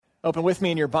Open with me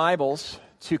in your Bibles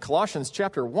to Colossians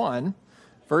chapter 1,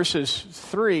 verses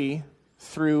 3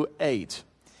 through 8.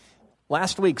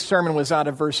 Last week's sermon was out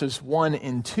of verses 1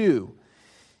 and 2,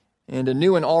 and a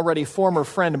new and already former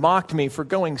friend mocked me for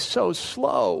going so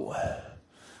slow.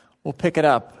 We'll pick it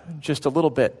up just a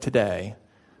little bit today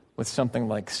with something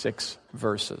like 6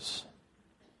 verses.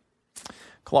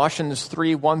 Colossians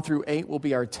 3, 1 through 8 will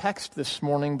be our text this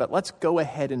morning, but let's go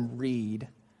ahead and read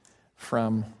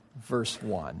from verse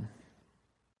 1.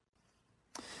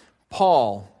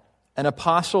 Paul, an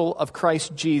apostle of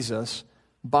Christ Jesus,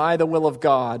 by the will of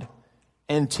God,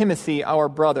 and Timothy, our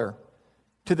brother,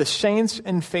 to the saints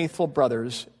and faithful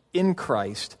brothers in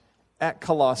Christ at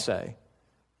Colossae,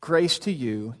 grace to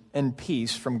you and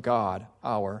peace from God,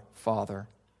 our Father.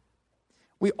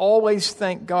 We always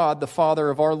thank God, the Father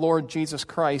of our Lord Jesus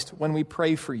Christ, when we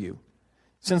pray for you,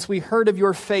 since we heard of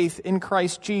your faith in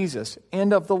Christ Jesus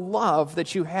and of the love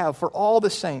that you have for all the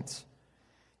saints,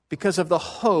 because of the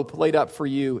hope laid up for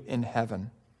you in heaven.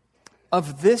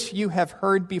 Of this you have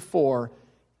heard before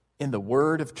in the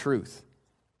word of truth,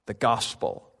 the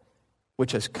gospel,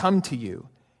 which has come to you,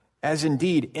 as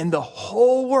indeed in the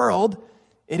whole world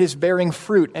it is bearing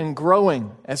fruit and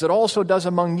growing, as it also does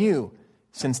among you,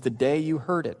 since the day you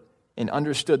heard it and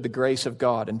understood the grace of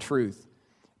God and truth,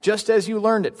 just as you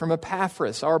learned it from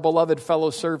Epaphras, our beloved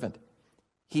fellow servant.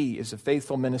 He is a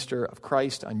faithful minister of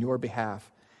Christ on your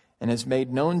behalf and has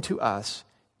made known to us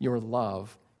your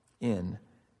love in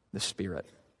the Spirit.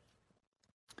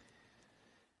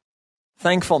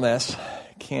 Thankfulness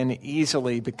can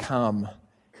easily become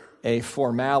a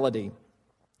formality.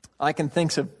 I can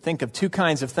think of 2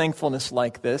 kinds of thankfulness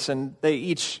like this, and they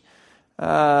each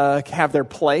have their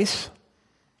place.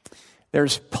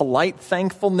 There's polite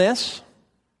thankfulness,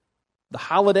 the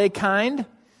holiday kind,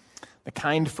 the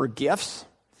kind for gifts.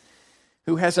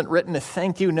 Who hasn't written a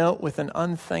thank you note with an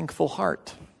unthankful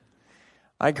heart?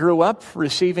 I grew up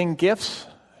receiving gifts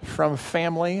from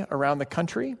family around the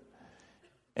country,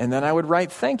 and then I would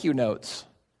write thank you notes.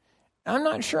 I'm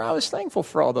not sure I was thankful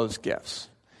for all those gifts.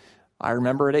 I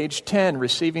remember at age 10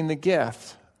 receiving the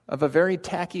gift of a very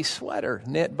tacky sweater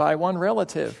knit by one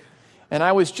relative, and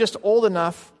I was just old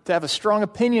enough to have a strong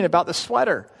opinion about the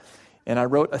sweater, and I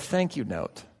wrote a thank you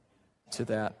note to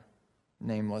that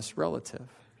nameless relative.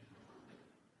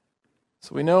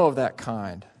 So we know of that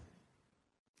kind.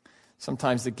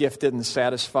 Sometimes the gift didn't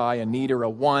satisfy a need or a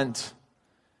want,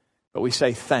 but we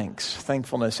say thanks,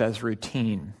 thankfulness as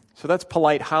routine. So that's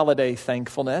polite holiday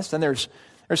thankfulness. And there's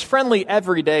friendly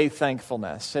everyday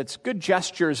thankfulness. It's good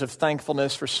gestures of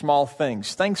thankfulness for small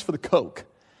things. Thanks for the Coke.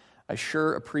 I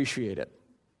sure appreciate it.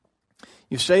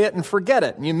 You say it and forget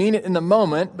it, and you mean it in the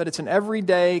moment, but it's an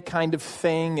everyday kind of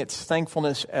thing. It's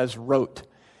thankfulness as rote.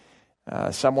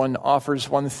 Someone offers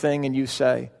one thing and you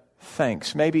say,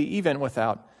 thanks, maybe even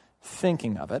without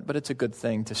thinking of it, but it's a good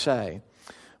thing to say.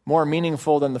 More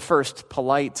meaningful than the first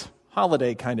polite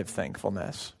holiday kind of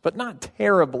thankfulness, but not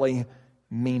terribly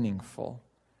meaningful,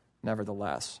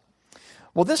 nevertheless.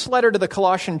 Well, this letter to the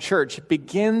Colossian church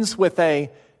begins with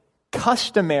a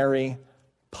customary,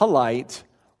 polite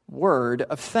word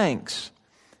of thanks.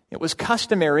 It was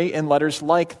customary in letters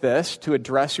like this to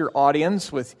address your audience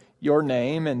with your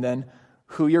name and then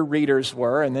who your readers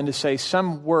were, and then to say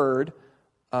some word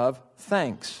of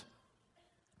thanks.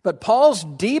 But Paul's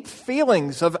deep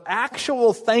feelings of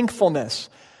actual thankfulness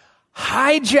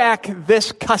hijack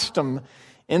this custom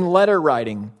in letter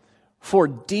writing for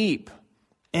deep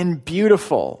and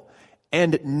beautiful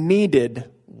and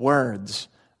needed words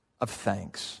of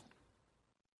thanks.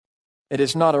 It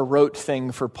is not a rote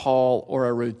thing for Paul or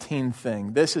a routine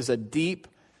thing. This is a deep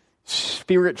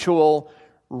spiritual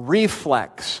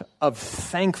reflex of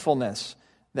thankfulness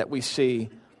that we see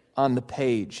on the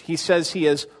page. He says he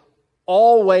is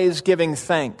always giving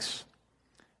thanks.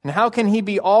 And how can he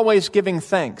be always giving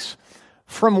thanks?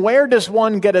 From where does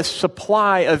one get a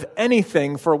supply of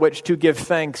anything for which to give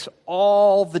thanks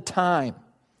all the time?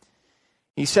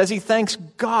 He says he thanks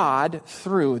God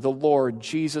through the Lord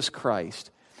Jesus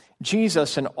Christ.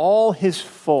 Jesus in all his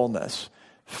fullness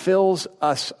fills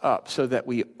us up so that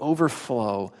we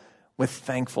overflow with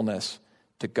thankfulness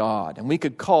to God. And we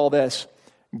could call this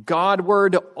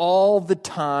Godward all the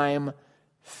time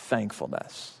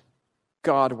thankfulness.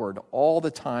 Godward all the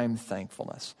time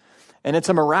thankfulness. And it's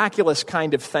a miraculous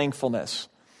kind of thankfulness.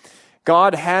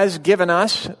 God has given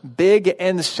us big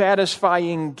and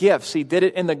satisfying gifts. He did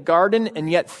it in the garden, and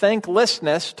yet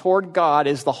thanklessness toward God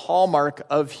is the hallmark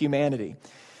of humanity.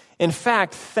 In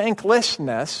fact,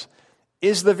 thanklessness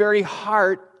is the very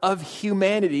heart of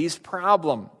humanity's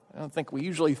problem. I don't think we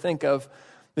usually think of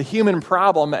the human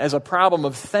problem as a problem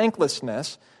of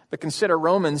thanklessness, But consider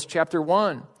Romans chapter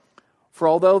 1. For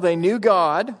although they knew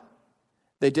God,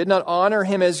 they did not honor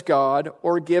him as God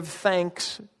or give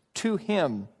thanks to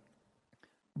him.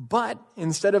 But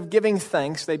instead of giving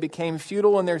thanks, they became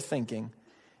futile in their thinking,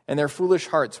 and their foolish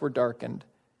hearts were darkened.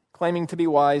 Claiming to be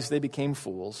wise, they became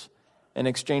fools, and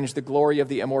exchanged the glory of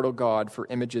the immortal God for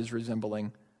images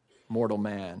resembling mortal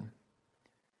man.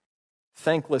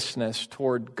 Thanklessness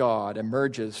toward God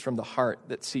emerges from the heart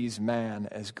that sees man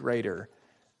as greater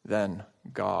than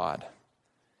God.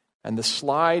 And the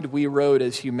slide we rode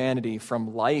as humanity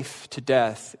from life to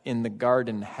death in the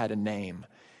garden had a name,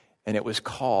 and it was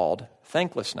called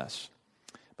thanklessness.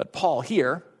 But Paul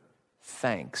here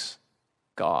thanks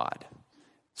God.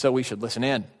 So we should listen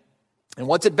in. And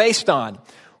what's it based on?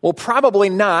 Well, probably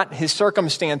not his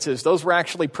circumstances. Those were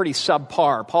actually pretty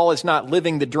subpar. Paul is not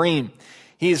living the dream.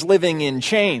 He's living in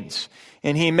chains,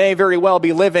 and he may very well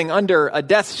be living under a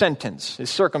death sentence. His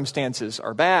circumstances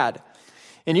are bad.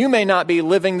 And you may not be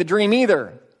living the dream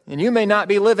either. And you may not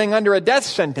be living under a death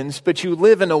sentence, but you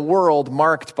live in a world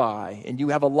marked by, and you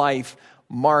have a life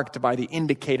marked by the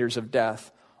indicators of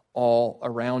death all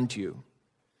around you.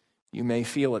 You may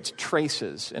feel its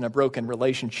traces in a broken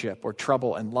relationship or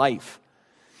trouble in life.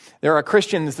 There are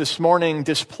Christians this morning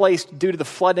displaced due to the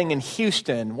flooding in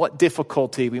Houston. What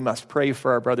difficulty. We must pray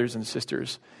for our brothers and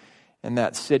sisters in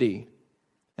that city.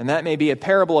 And that may be a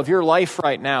parable of your life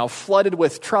right now, flooded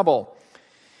with trouble.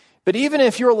 But even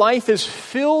if your life is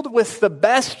filled with the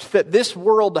best that this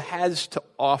world has to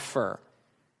offer,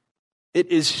 it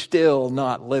is still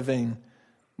not living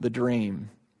the dream.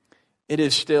 It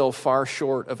is still far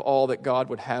short of all that God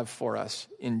would have for us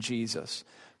in Jesus.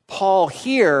 Paul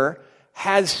here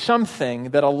has something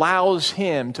that allows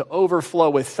him to overflow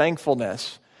with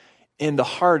thankfulness in the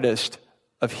hardest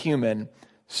of human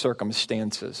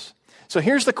circumstances. So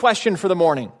here's the question for the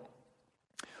morning.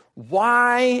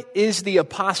 Why is the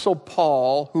Apostle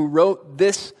Paul, who wrote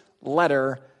this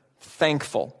letter,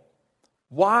 thankful?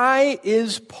 Why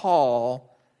is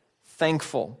Paul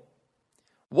thankful?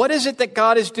 What is it that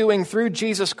God is doing through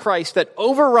Jesus Christ that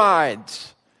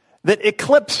overrides, that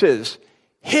eclipses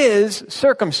his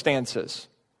circumstances?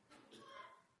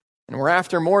 And we're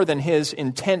after more than his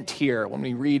intent here. When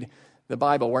we read the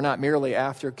Bible, we're not merely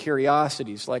after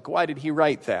curiosities like, why did he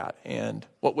write that? And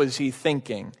what was he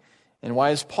thinking? And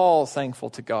why is Paul thankful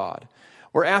to God?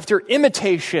 We're after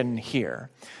imitation here.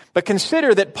 But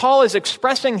consider that Paul is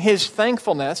expressing his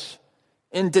thankfulness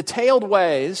in detailed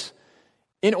ways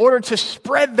in order to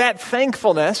spread that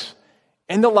thankfulness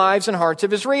in the lives and hearts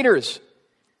of his readers.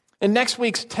 In next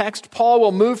week's text, Paul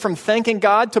will move from thanking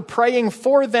God to praying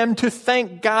for them to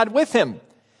thank God with him.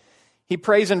 He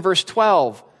prays in verse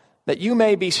 12, that you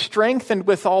may be strengthened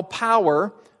with all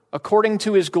power according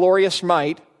to his glorious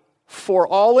might, for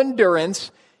all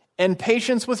endurance and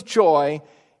patience with joy,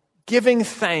 giving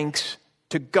thanks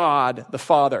to God the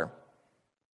Father.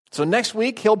 So next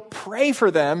week, he'll pray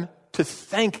for them to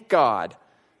thank God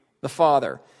the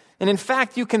Father. And in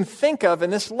fact, you can think of in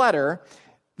this letter,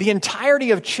 the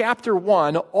entirety of chapter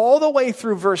 1, all the way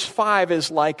through verse 5 is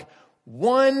like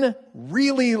one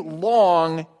really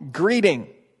long greeting.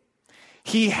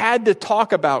 He had to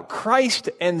talk about Christ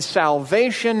and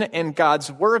salvation and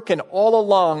God's work, and all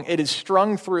along it is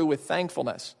strung through with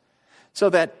thankfulness. So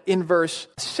that in verse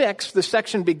 6, the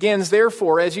section begins,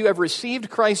 therefore, as you have received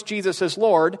Christ Jesus as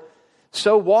Lord,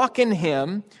 so walk in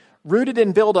him, rooted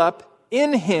and built up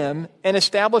in him and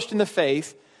established in the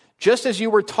faith, just as you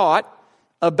were taught,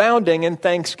 abounding in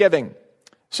thanksgiving.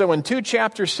 So in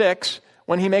chapter 6,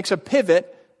 when he makes a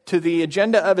pivot to the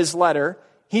agenda of his letter,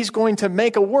 he's going to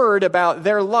make a word about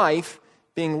their life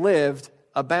being lived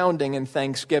abounding in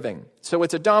thanksgiving. So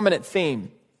it's a dominant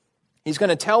theme. He's going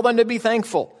to tell them to be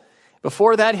thankful.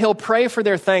 Before that, he'll pray for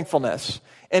their thankfulness.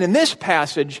 And in this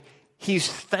passage,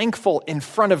 he's thankful in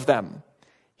front of them.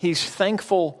 He's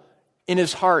thankful in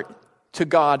his heart to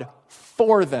God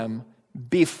for them,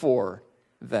 before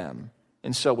them.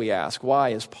 And so we ask, why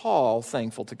is Paul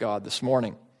thankful to God this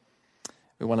morning?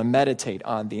 We want to meditate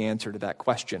on the answer to that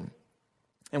question.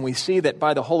 And we see that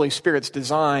by the Holy Spirit's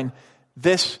design,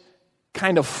 this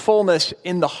kind of fullness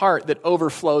in the heart that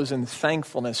overflows in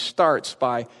thankfulness starts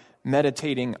by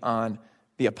meditating on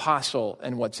the apostle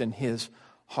and what's in his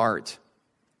heart.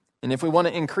 And if we want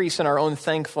to increase in our own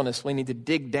thankfulness, we need to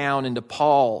dig down into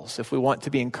Paul's. If we want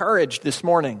to be encouraged this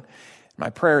morning, my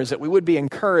prayer is that we would be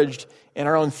encouraged in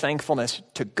our own thankfulness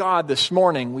to God this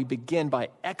morning. We begin by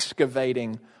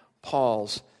excavating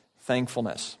Paul's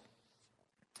thankfulness.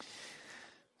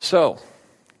 So,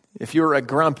 if you're a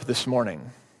grump this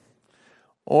morning,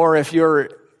 or if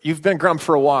you've been a grump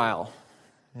for a while,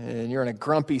 and you're in a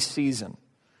grumpy season,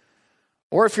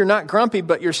 Or if you're not grumpy,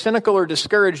 but you're cynical or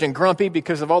discouraged and grumpy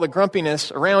because of all the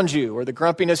grumpiness around you or the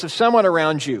grumpiness of someone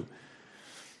around you,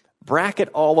 bracket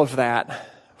all of that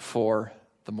for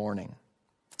the morning.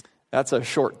 That's a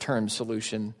short-term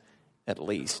solution, at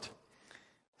least.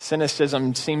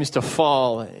 Cynicism seems to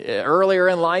fall earlier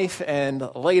in life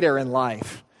and later in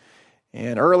life.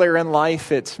 And earlier in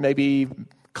life, it's maybe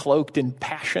cloaked in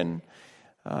passion.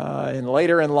 And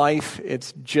later in life,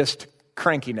 it's just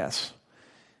crankiness.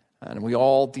 And we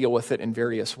all deal with it in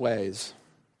various ways.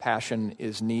 Passion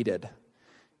is needed.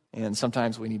 And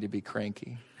sometimes we need to be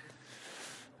cranky.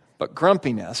 But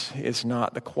grumpiness is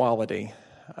not the quality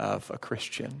of a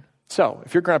Christian. So,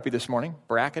 if you're grumpy this morning,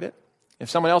 bracket it. If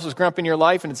someone else is grumpy in your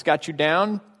life and it's got you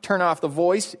down, turn off the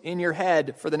voice in your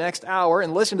head for the next hour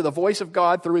and listen to the voice of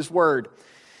God through His Word.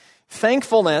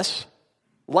 Thankfulness,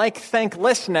 like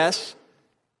thanklessness,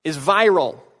 is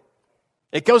viral.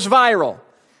 It goes viral.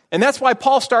 And that's why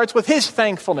Paul starts with his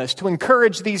thankfulness to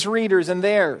encourage these readers and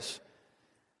theirs.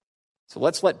 So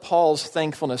let's let Paul's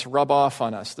thankfulness rub off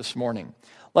on us this morning.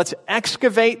 Let's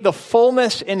excavate the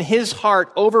fullness in his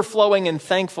heart overflowing in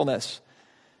thankfulness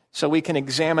so we can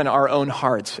examine our own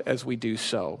hearts as we do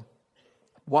so.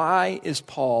 Why is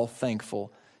Paul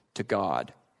thankful to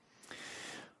God?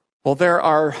 Well, there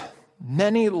are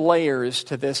many layers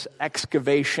to this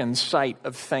excavation site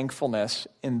of thankfulness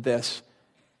in this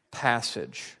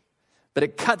passage. But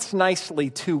it cuts nicely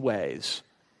two ways.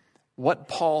 What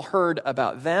Paul heard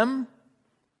about them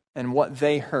and what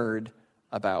they heard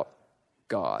about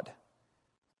God.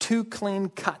 Two clean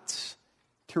cuts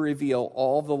to reveal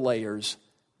all the layers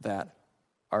that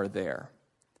are there.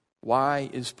 Why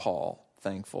is Paul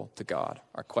thankful to God?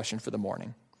 Our question for the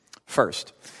morning.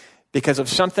 First, because of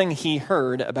something he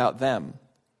heard about them.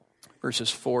 Verses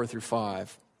 4 through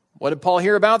 5. What did Paul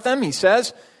hear about them? He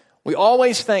says, "We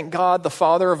always thank God, the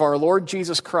Father of our Lord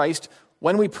Jesus Christ,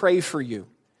 when we pray for you,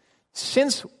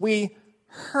 since we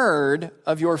heard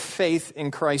of your faith in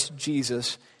Christ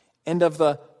Jesus and of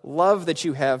the love that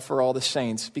you have for all the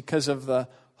saints because of the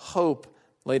hope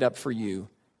laid up for you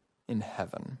in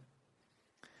heaven."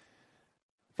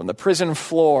 From the prison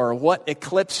floor, what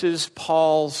eclipses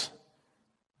Paul's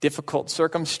difficult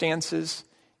circumstances?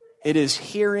 It is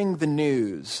hearing the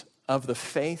news of the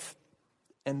faith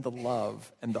and the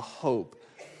love and the hope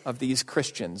of these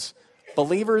Christians,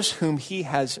 believers whom he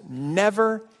has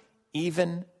never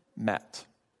even met.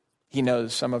 He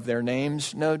knows some of their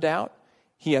names, no doubt.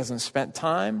 He hasn't spent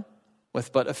time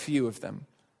with but a few of them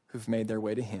who've made their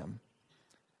way to him.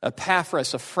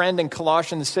 Epaphras, a friend and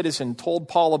Colossian citizen, told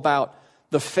Paul about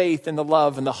the faith and the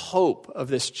love and the hope of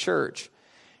this church.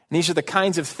 And these are the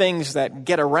kinds of things that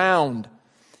get around.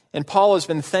 And Paul has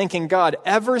been thanking God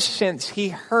ever since he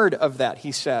heard of that,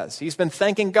 he says. He's been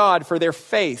thanking God for their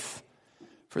faith,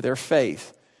 for their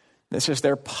faith. This is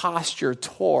their posture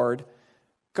toward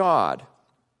God.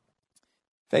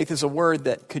 Faith is a word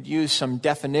that could use some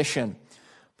definition.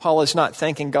 Paul is not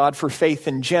thanking God for faith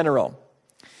in general.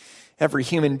 Every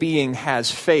human being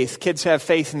has faith. Kids have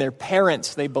faith in their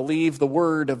parents. They believe the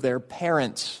word of their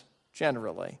parents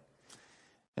generally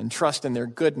and trust in their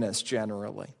goodness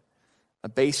generally. A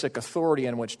basic authority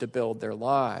on which to build their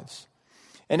lives.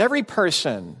 And every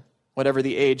person, whatever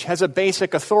the age, has a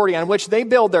basic authority on which they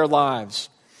build their lives.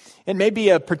 It may be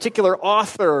a particular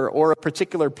author or a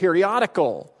particular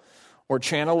periodical or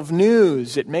channel of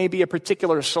news. It may be a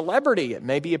particular celebrity. It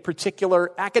may be a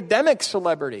particular academic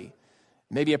celebrity.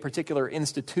 It may be a particular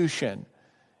institution.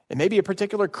 It may be a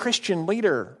particular Christian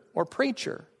leader or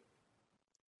preacher.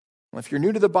 Well, if you're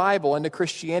new to the Bible and to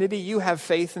Christianity, you have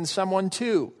faith in someone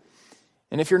too.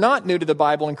 And if you're not new to the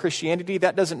Bible and Christianity,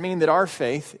 that doesn't mean that our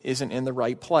faith isn't in the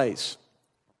right place.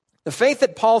 The faith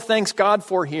that Paul thanks God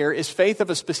for here is faith of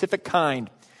a specific kind.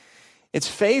 It's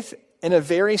faith in a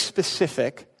very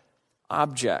specific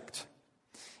object.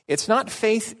 It's not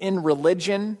faith in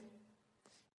religion,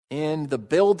 in the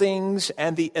buildings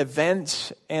and the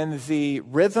events and the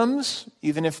rhythms,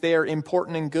 even if they are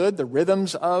important and good, the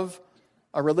rhythms of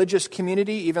a religious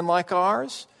community, even like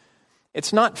ours.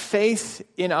 It's not faith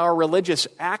in our religious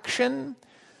action,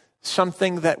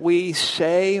 something that we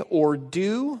say or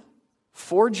do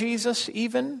for Jesus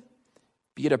even,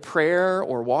 be it a prayer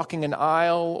or walking an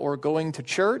aisle or going to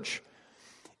church.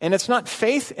 And it's not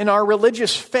faith in our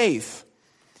religious faith,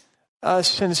 a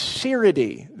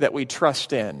sincerity that we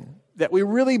trust in, that we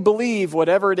really believe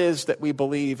whatever it is that we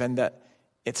believe, and that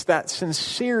it's that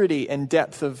sincerity and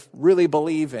depth of really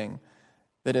believing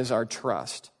that is our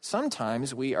trust.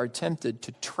 Sometimes we are tempted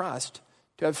to trust,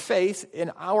 to have faith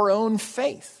in our own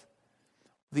faith.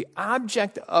 The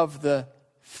object of the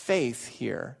faith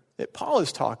here that Paul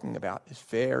is talking about is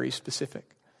very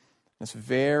specific. It's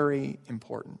very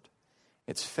important.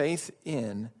 It's faith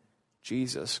in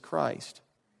Jesus Christ.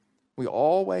 We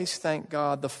always thank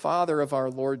God, the Father of our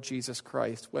Lord Jesus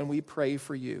Christ, when we pray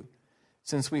for you,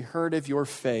 since we heard of your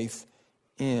faith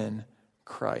in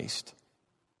Christ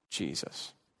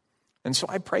Jesus. And so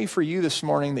I pray for you this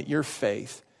morning that your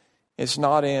faith is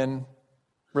not in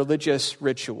religious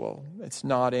ritual. It's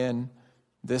not in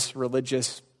this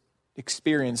religious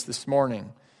experience this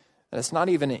morning. That it's not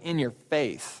even in your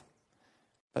faith,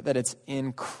 but that it's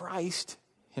in Christ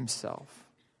himself.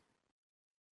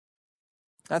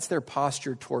 That's their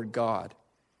posture toward God.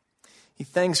 He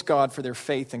thanks God for their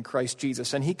faith in Christ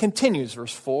Jesus. And he continues,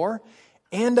 verse 4,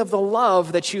 and of the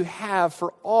love that you have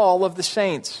for all of the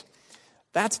saints.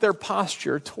 That's their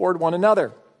posture toward one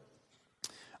another.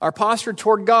 Our posture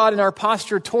toward God and our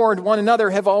posture toward one another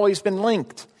have always been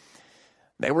linked.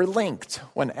 They were linked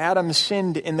when Adam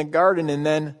sinned in the garden and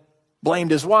then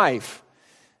blamed his wife.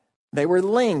 They were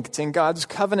linked in God's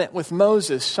covenant with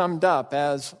Moses, summed up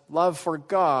as love for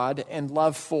God and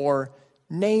love for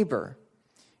neighbor.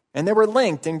 And they were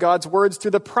linked in God's words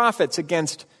through the prophets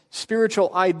against spiritual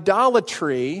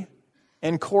idolatry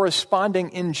and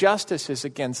corresponding injustices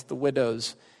against the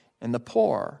widows and the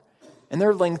poor. And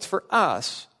they're linked for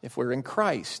us if we're in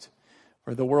Christ,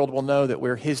 where the world will know that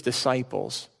we're his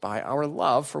disciples by our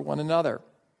love for one another.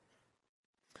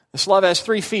 This love has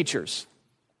three features.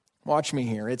 Watch me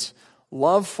here. It's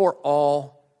love for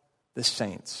all the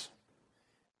saints.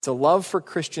 It's a love for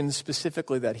Christians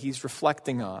specifically that he's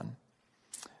reflecting on.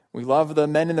 We love the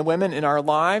men and the women in our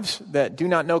lives that do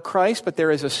not know Christ, but there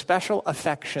is a special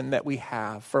affection that we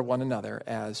have for one another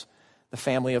as the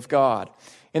family of God.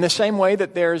 In the same way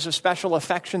that there's a special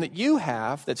affection that you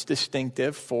have that's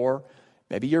distinctive for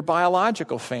maybe your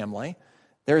biological family,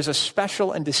 there is a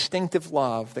special and distinctive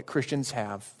love that Christians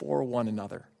have for one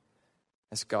another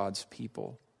as God's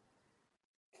people.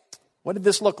 What did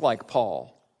this look like,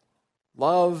 Paul?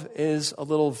 Love is a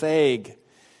little vague.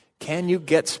 Can you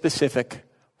get specific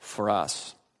for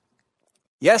us?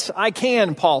 Yes, I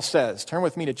can, Paul says. Turn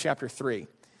with me to chapter 3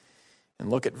 and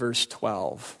look at verse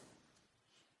 12.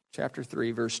 Chapter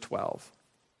 3, verse 12.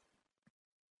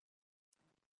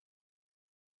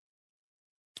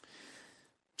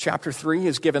 Chapter 3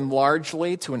 is given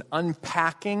largely to an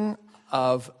unpacking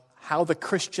of how the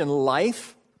Christian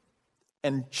life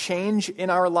and change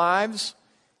in our lives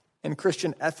and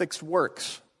Christian ethics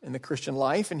works in the Christian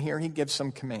life. And here he gives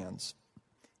some commands.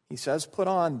 He says, put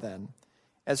on then,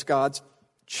 as God's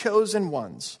chosen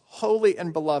ones, holy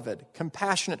and beloved,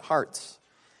 compassionate hearts,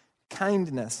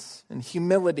 kindness and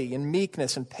humility and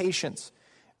meekness and patience,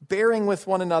 bearing with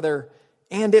one another,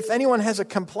 and if anyone has a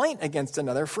complaint against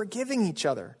another, forgiving each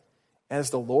other, as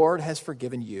the Lord has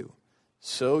forgiven you,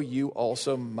 so you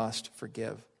also must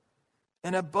forgive.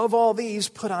 And above all these,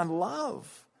 put on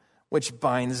love, which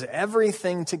binds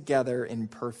everything together in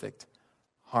perfect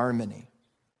harmony.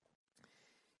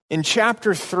 In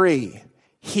chapter 3,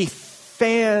 he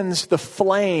fans the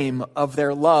flame of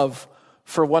their love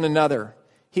for one another.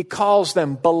 He calls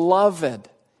them beloved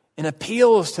and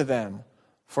appeals to them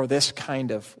for this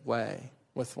kind of way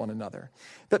with one another.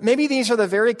 But maybe these are the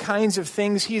very kinds of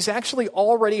things he's actually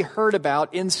already heard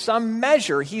about in some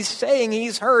measure. He's saying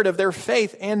he's heard of their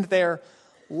faith and their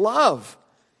love.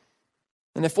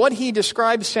 And if what he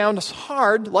describes sounds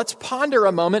hard, let's ponder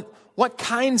a moment what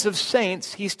kinds of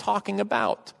saints he's talking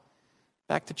about.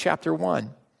 Back to chapter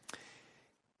 1.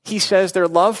 He says their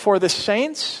love for the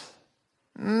saints,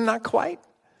 not quite.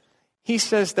 He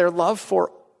says their love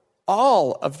for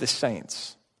all of the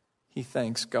saints, he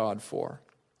thanks God for.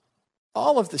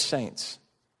 All of the saints.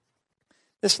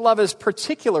 This love is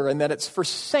particular in that it's for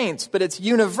saints, but it's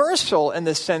universal in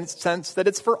the sense that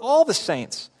it's for all the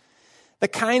saints. The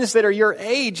kinds that are your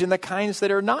age and the kinds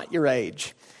that are not your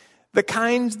age. The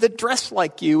kinds that dress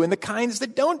like you and the kinds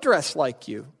that don't dress like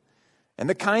you. And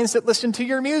the kinds that listen to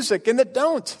your music and that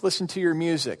don't listen to your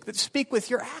music. That speak with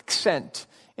your accent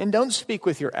and don't speak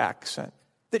with your accent.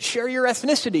 That share your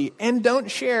ethnicity and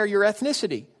don't share your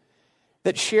ethnicity.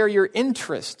 That share your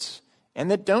interests and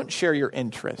that don't share your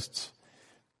interests.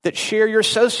 That share your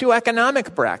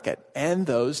socioeconomic bracket and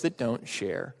those that don't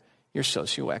share your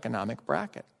socioeconomic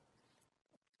bracket.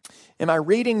 Am I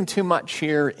reading too much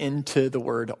here into the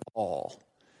word all?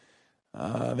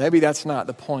 Maybe that's not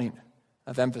the point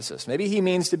of emphasis. Maybe he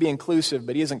means to be inclusive,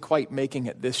 but he isn't quite making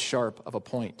it this sharp of a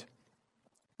point.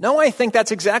 No, I think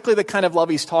that's exactly the kind of love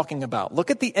he's talking about. Look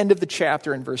at the end of the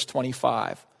chapter in verse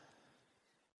 25.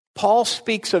 Paul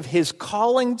speaks of his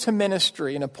calling to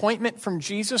ministry, an appointment from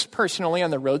Jesus personally on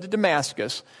the road to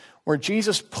Damascus, where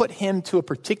Jesus put him to a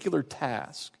particular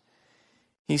task.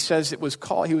 He says he was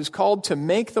called to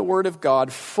make the word of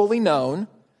God fully known,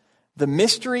 the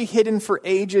mystery hidden for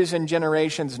ages and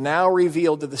generations now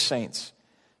revealed to the saints.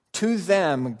 To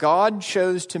them, God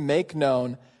chose to make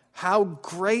known how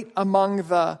great among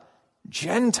the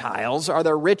Gentiles are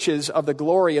the riches of the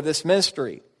glory of this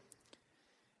mystery.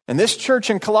 And this church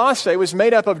in Colossae was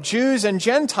made up of Jews and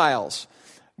Gentiles.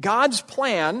 God's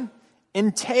plan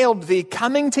entailed the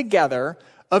coming together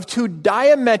of two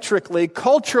diametrically,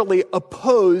 culturally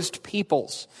opposed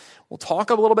peoples. We'll talk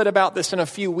a little bit about this in a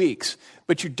few weeks,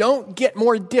 but you don't get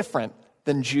more different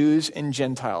than Jews and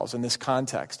Gentiles in this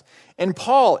context. And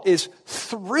Paul is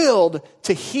thrilled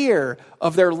to hear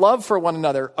of their love for one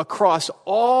another across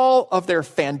all of their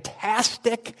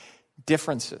fantastic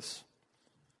differences.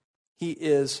 He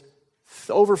is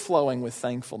overflowing with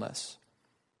thankfulness.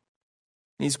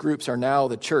 These groups are now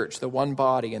the church, the one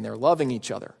body, and they're loving each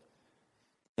other.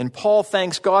 And Paul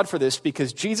thanks God for this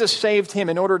because Jesus saved him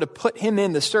in order to put him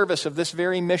in the service of this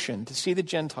very mission, to see the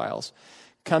Gentiles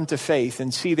come to faith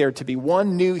and see there to be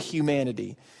one new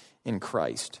humanity in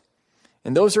Christ.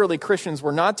 And those early Christians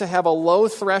were not to have a low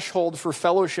threshold for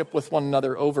fellowship with one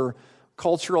another over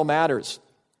cultural matters.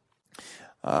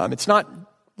 It's not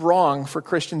wrong for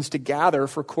Christians to gather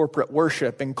for corporate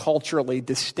worship in culturally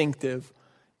distinctive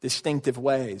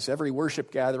ways. Every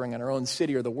worship gathering in our own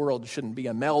city or the world shouldn't be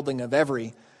a melding of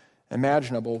every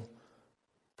imaginable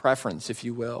preference, if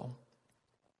you will,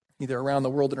 either around the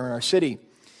world or in our city.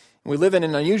 We live in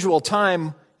an unusual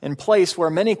time and place where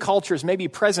many cultures may be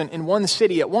present in one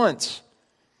city at once.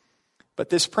 But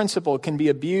this principle can be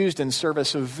abused in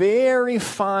service of very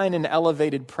fine and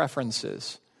elevated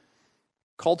preferences.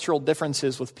 Cultural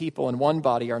differences with people in one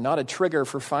body are not a trigger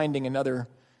for finding another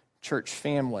church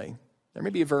family. There may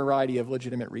be a variety of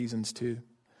legitimate reasons to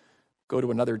go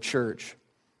to another church.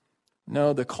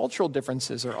 No, the cultural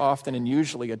differences are often and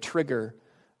usually a trigger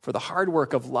for the hard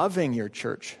work of loving your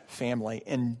church family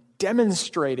and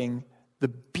demonstrating the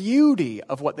beauty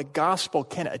of what the gospel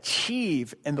can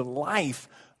achieve in the life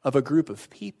of a group of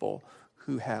people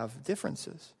who have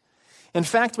differences. In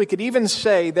fact, we could even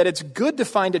say that it's good to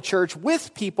find a church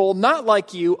with people not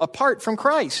like you apart from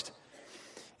Christ.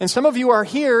 And some of you are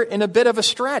here in a bit of a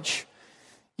stretch.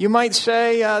 You might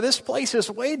say, this place is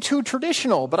way too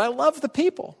traditional, but I love the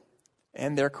people,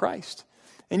 and they're Christ.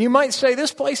 And you might say,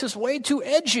 this place is way too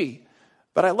edgy,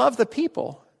 but I love the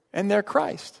people, and they're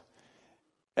Christ.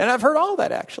 And I've heard all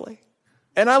that, actually.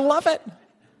 And I love it.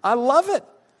 I love it.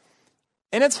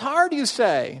 And it's hard, you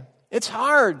say. It's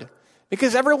hard,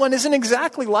 because everyone isn't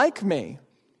exactly like me.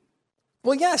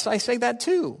 Well, yes, I say that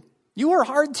too. You are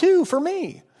hard too for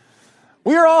me.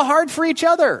 We are all hard for each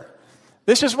other.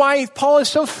 This is why Paul is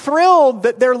so thrilled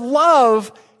that their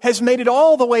love has made it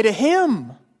all the way to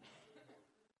him.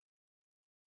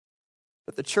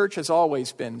 But the church has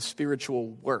always been spiritual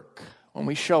work. When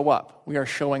we show up, we are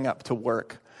showing up to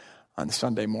work on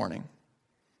Sunday morning.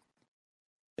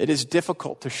 It is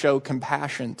difficult to show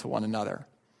compassion to one another.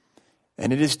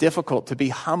 And it is difficult to be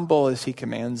humble as he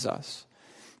commands us.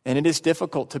 And it is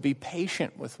difficult to be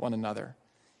patient with one another.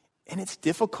 And it's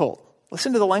difficult,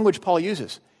 listen to the language Paul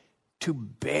uses, to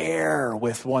bear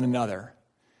with one another.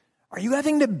 Are you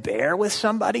having to bear with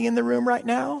somebody in the room right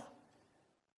now?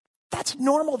 That's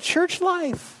normal church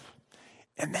life.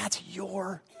 And that's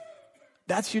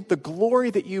the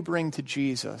glory that you bring to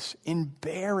Jesus in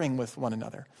bearing with one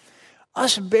another.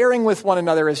 Us bearing with one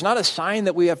another is not a sign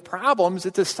that we have problems.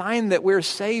 It's a sign that we're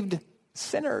saved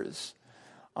sinners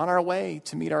on our way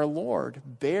to meet our Lord,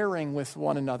 bearing with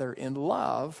one another in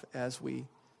love as we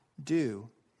do.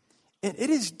 And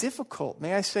it is difficult,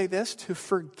 may I say this, to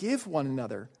forgive one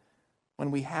another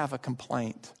when we have a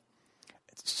complaint.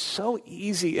 It's so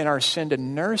easy in our sin to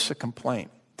nurse a complaint,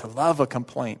 to love a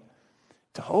complaint,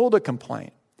 to hold a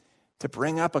complaint, to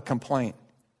bring up a complaint.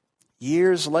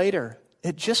 Years later,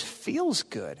 it just feels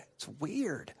good. It's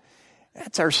weird.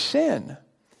 That's our sin.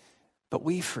 But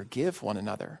we forgive one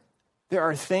another. There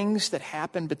are things that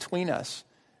happen between us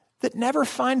that never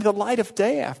find the light of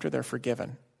day after they're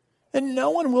forgiven. And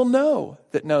no one will know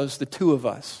that knows the two of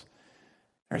us.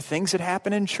 There are things that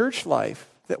happen in church life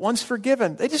that once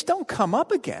forgiven, they just don't come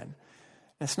up again.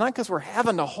 And it's not because we're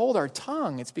having to hold our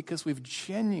tongue. It's because we've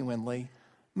genuinely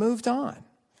moved on.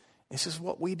 This is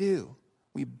what we do.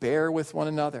 We bear with one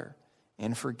another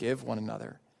and forgive one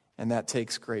another. And that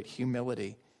takes great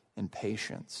humility and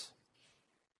patience.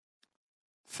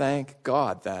 Thank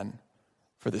God, then,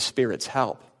 for the Spirit's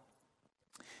help.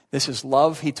 This is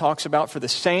love he talks about for the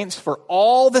saints, for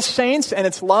all the saints, and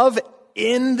it's love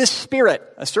in the Spirit.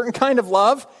 A certain kind of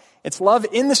love. It's love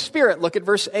in the Spirit. Look at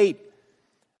verse 8.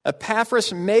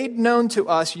 Epaphras made known to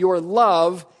us your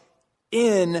love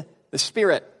in the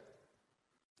Spirit.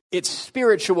 It's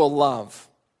spiritual love.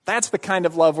 That's the kind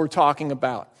of love we're talking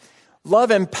about.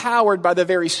 Love empowered by the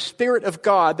very Spirit of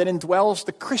God that indwells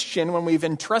the Christian when we've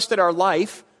entrusted our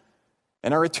life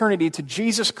and our eternity to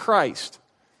Jesus Christ.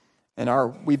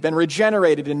 And we've been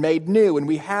regenerated and made new, and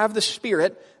we have the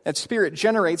Spirit. That Spirit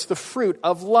generates the fruit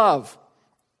of love.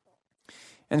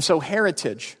 And so,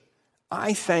 Heritage,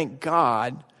 I thank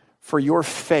God for your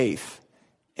faith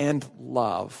and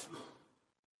love.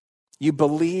 You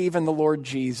believe in the Lord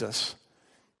Jesus,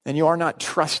 and you are not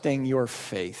trusting your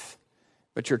faith,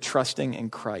 but you're trusting in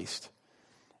Christ.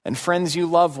 And friends, you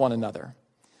love one another.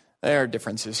 There are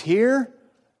differences here,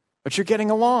 but you're getting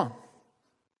along.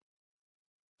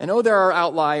 And there are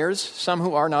outliers, some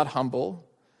who are not humble,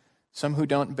 some who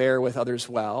don't bear with others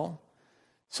well,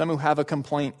 some who have a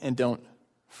complaint and don't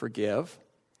forgive.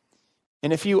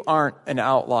 And if you aren't an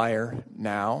outlier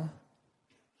now,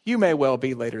 you may well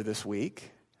be later this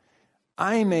week.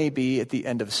 I may be at the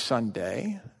end of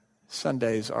Sunday.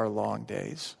 Sundays are long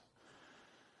days.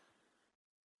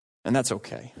 And that's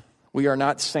okay. We are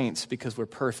not saints because we're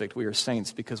perfect. We are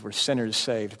saints because we're sinners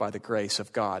saved by the grace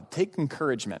of God. Take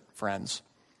encouragement, friends.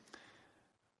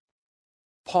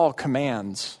 Paul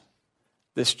commands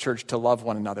this church to love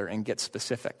one another and get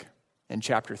specific in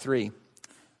chapter 3.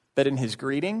 That in his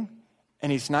greeting,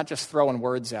 and he's not just throwing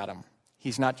words at them.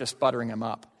 He's not just buttering them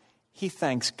up. He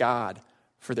thanks God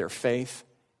for their faith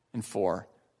and for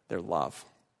their love.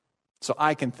 So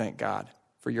I can thank God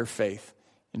for your faith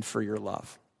and for your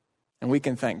love. And we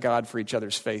can thank God for each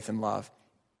other's faith and love,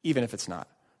 even if it's not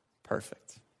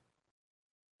perfect.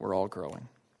 We're all growing.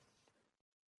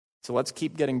 So let's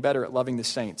keep getting better at loving the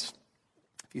saints.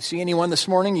 If you see anyone this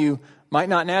morning you might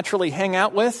not naturally hang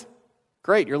out with,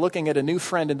 great, you're looking at a new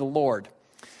friend in the Lord.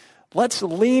 Let's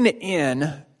lean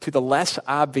in to the less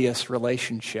obvious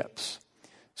relationships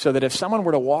so that if someone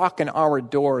were to walk in our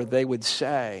door, they would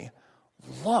say,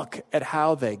 look at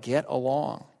how they get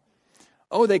along.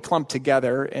 They clump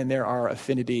together and there are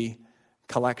affinity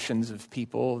collections of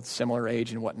people, similar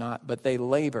age and whatnot, but they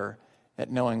labor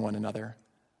at knowing one another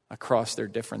across their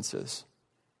differences.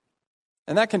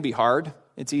 And that can be hard.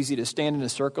 It's easy to stand in a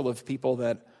circle of people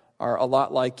that are a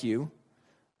lot like you.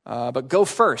 But go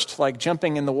first, like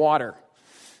jumping in the water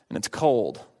and it's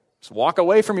cold. Just walk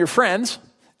away from your friends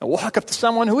and walk up to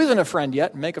someone who isn't a friend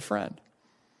yet and make a friend.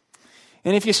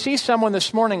 And if you see someone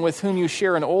this morning with whom you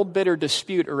share an old bitter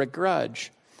dispute or a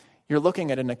grudge, you're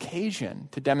looking at an occasion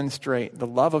to demonstrate the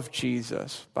love of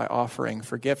Jesus by offering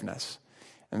forgiveness.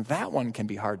 And that one can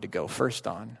be hard to go first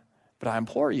on. But I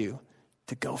implore you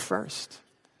to go first.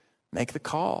 Make the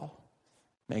call.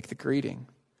 Make the greeting.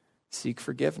 Seek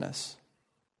forgiveness.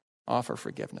 Offer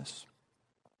forgiveness.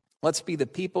 Let's be the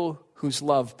people whose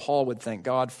love Paul would thank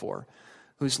God for,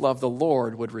 whose love the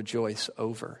Lord would rejoice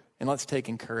over. And let's take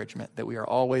encouragement that we are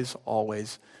always,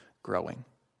 always growing.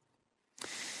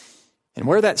 And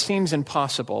where that seems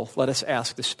impossible, let us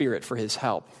ask the Spirit for his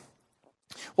help.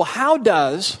 Well,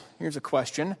 here's a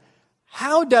question,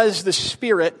 how does the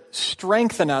Spirit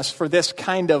strengthen us for this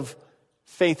kind of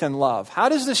faith and love? How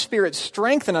does the Spirit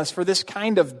strengthen us for this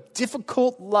kind of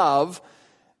difficult love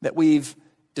that we've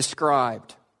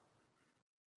described?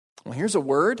 Well, here's a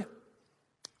word,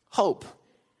 hope.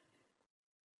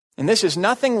 And this is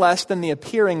nothing less than the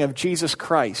appearing of Jesus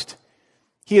Christ.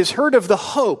 He has heard of the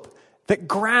hope that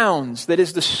grounds, that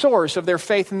is the source of their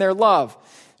faith and their love.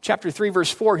 Chapter 3,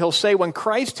 verse 4, he'll say, when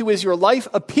Christ, who is your life,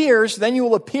 appears, then you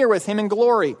will appear with him in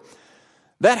glory.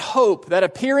 That hope, that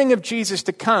appearing of Jesus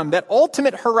to come, that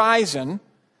ultimate horizon,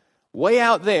 way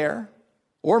out there,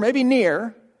 or maybe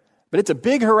near, but it's a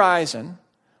big horizon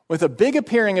with a big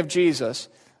appearing of Jesus,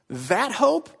 that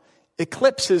hope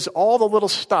eclipses all the little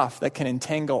stuff that can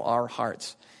entangle our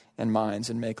hearts and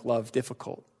minds and make love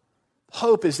difficult.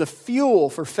 Hope is the fuel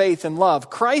for faith and love.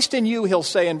 Christ in you, he'll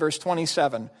say in verse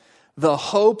 27, the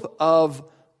hope of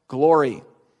glory.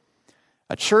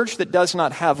 A church that does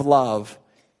not have love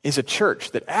is a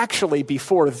church that actually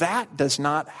before that does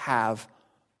not have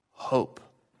hope.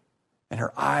 And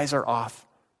her eyes are off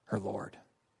her Lord.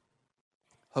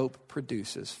 Hope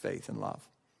produces faith and love.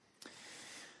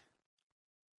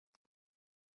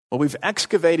 Well, we've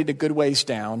excavated a good ways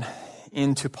down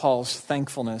into Paul's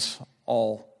thankfulness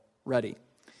already.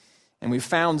 And we've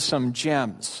found some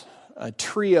gems, a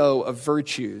trio of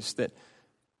virtues that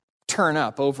turn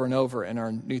up over and over in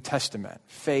our New Testament.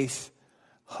 Faith,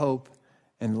 hope,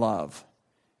 and love.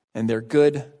 And they're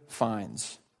good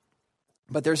finds.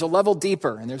 But there's a level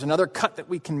deeper, and there's another cut that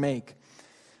we can make.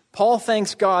 Paul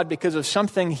thanks God because of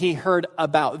something he heard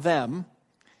about them.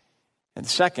 And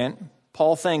second,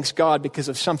 Paul thanks God because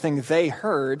of something they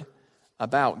heard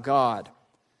about God.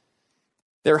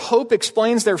 Their hope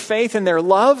explains their faith and their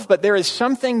love, but there is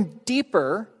something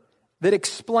deeper that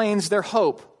explains their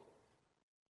hope.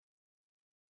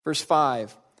 Verse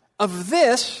 5, of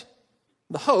this,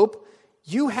 the hope,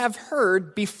 you have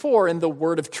heard before in the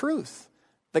word of truth,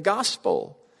 the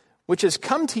gospel, which has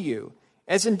come to you,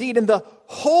 as indeed in the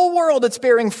whole world it's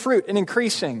bearing fruit and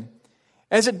increasing,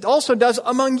 as it also does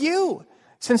among you,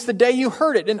 since the day you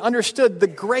heard it and understood the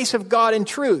grace of God in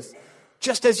truth,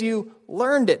 just as you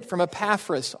learned it from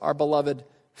Epaphras, our beloved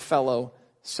fellow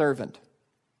servant.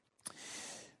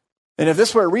 And if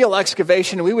this were a real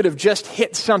excavation, we would have just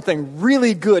hit something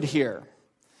really good here.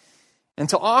 And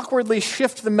to awkwardly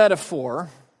shift the metaphor,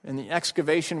 and the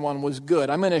excavation one was good,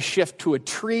 I'm going to shift to a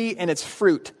tree and its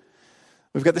fruit.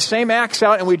 We've got the same axe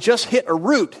out and we just hit a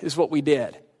root is what we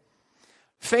did.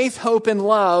 Faith, hope, and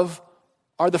love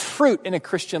are the fruit in a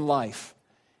Christian life.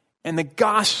 And the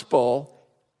gospel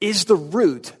is the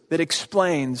root that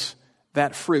explains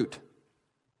that fruit.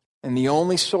 And the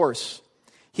only source.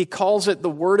 He calls it the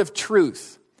word of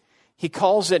truth. He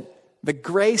calls it the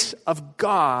grace of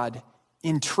God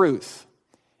in truth.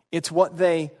 It's what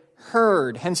they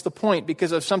heard, hence the point,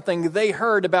 because of something they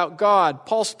heard about God.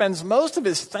 Paul spends most of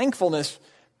his thankfulness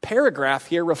paragraph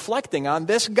here reflecting on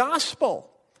this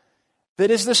gospel that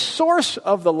is the source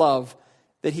of the love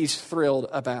that he's thrilled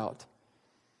about.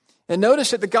 And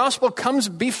notice that the gospel comes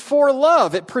before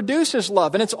love. It produces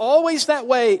love. And it's always that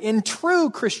way in true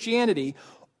Christianity,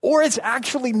 or it's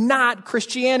actually not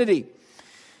Christianity.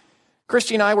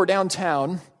 Christy and I were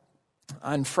downtown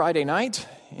on Friday night,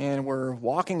 and we're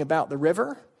walking about the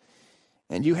river,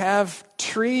 and you have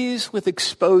trees with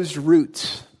exposed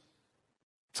roots.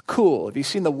 It's cool. Have you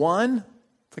seen the one?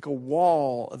 It's like a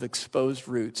wall of exposed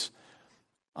roots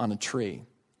on a tree.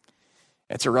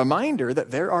 It's a reminder that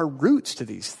there are roots to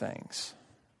these things.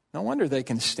 No wonder they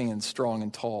can stand strong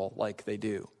and tall like they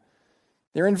do.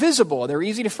 They're invisible. They're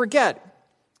easy to forget.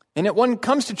 And when it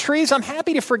comes to trees, I'm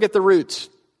happy to forget the roots.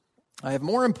 I have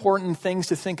more important things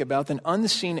to think about than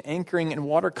unseen anchoring and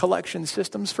water collection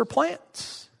systems for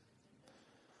plants.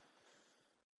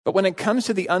 But when it comes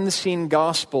to the unseen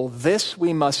gospel, this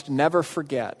we must never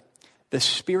forget. The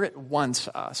Spirit wants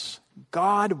us,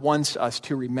 God wants us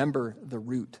to remember the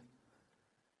root.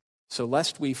 So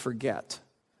lest we forget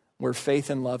where faith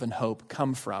and love and hope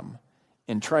come from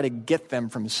and try to get them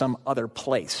from some other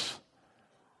place,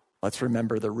 let's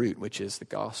remember the root, which is the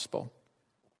gospel.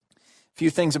 A few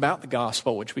things about the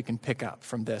gospel which we can pick up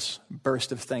from this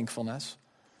burst of thankfulness.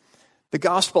 The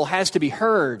gospel has to be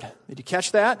heard. Did you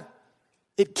catch that?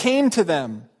 It came to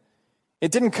them.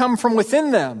 It didn't come from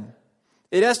within them.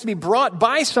 It has to be brought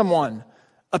by someone.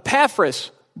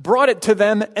 Epaphras brought it to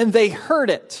them and they heard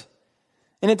it.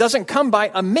 And it doesn't come by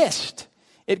a mist.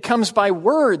 It comes by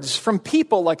words from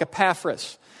people like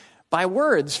Epaphras, by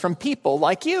words from people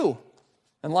like you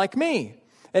and like me.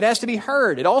 It has to be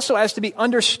heard. It also has to be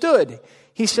understood.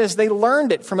 He says they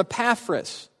learned it from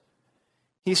Epaphras.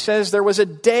 He says there was a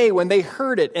day when they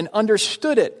heard it and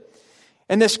understood it.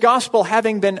 And this gospel,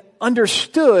 having been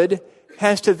understood,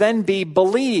 has to then be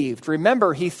believed.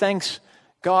 Remember, he thanks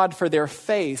God for their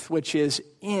faith, which is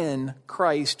in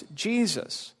Christ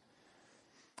Jesus.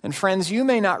 And friends, you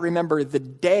may not remember the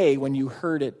day when you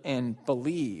heard it and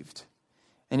believed.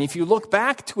 And if you look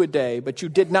back to a day, but you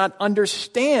did not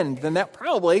understand, then that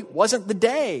probably wasn't the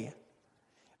day.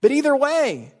 But either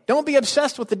way, don't be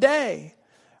obsessed with the day.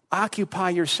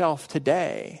 Occupy yourself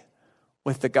today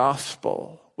with the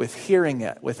gospel, with hearing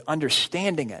it, with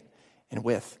understanding it, and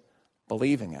with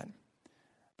believing it.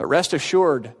 But rest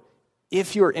assured,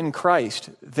 if you're in Christ,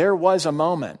 there was a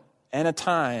moment and a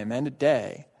time and a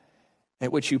day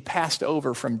at which you passed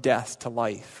over from death to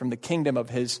life, from the kingdom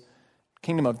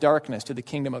of darkness to the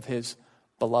kingdom of his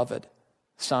beloved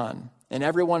Son. And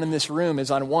everyone in this room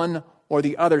is on one or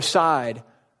the other side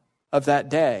of that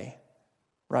day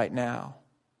right now.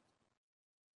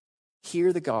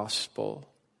 Hear the gospel,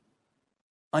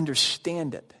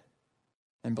 understand it,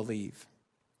 and believe.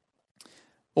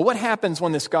 Well, what happens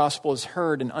when this gospel is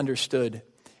heard and understood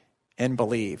and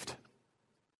believed?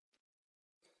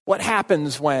 What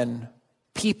happens when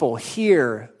people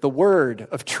hear the word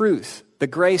of truth, the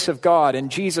grace of God in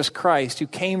Jesus Christ who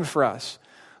came for us,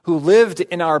 who lived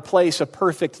in our place a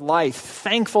perfect life,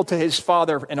 thankful to his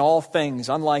Father in all things,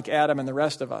 unlike Adam and the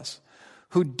rest of us,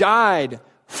 who died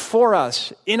for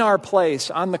us in our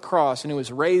place on the cross and who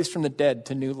was raised from the dead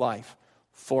to new life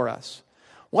for us?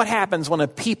 What happens when a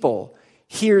people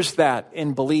hears that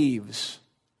and believes?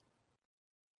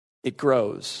 It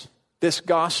grows. This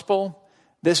gospel,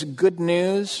 this good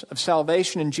news of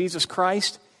salvation in Jesus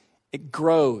Christ, it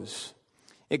grows.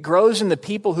 It grows in the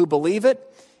people who believe it,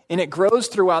 and it grows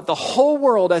throughout the whole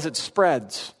world as it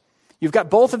spreads. You've got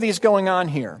both of these going on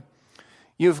here.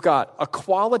 You've got a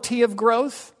quality of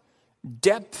growth,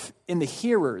 depth in the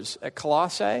hearers at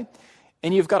Colossae,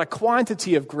 and you've got a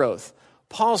quantity of growth.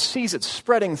 Paul sees it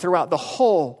spreading throughout the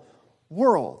whole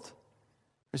world.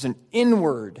 There's an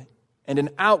inward and an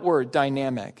outward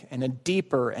dynamic, and a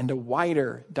deeper and a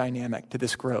wider dynamic to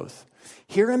this growth.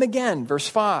 Hear him again, verse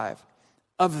 5.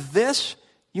 Of this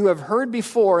you have heard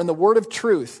before in the word of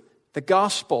truth, the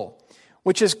gospel,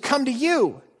 which has come to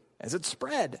you as it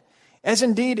spread, as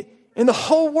indeed in the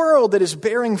whole world that is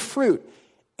bearing fruit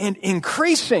and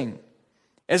increasing,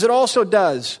 as it also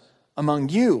does among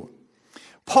you.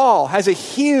 Paul has a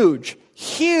huge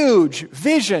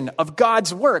vision of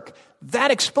God's work.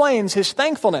 That explains his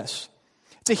thankfulness.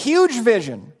 It's a huge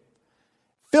vision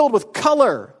filled with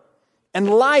color and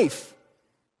life.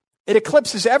 It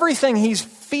eclipses everything he's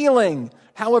feeling,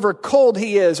 however cold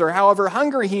he is or however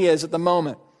hungry he is at the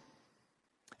moment.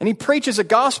 And he preaches a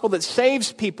gospel that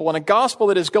saves people and a gospel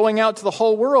that is going out to the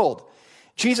whole world.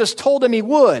 Jesus told him he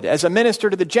would as a minister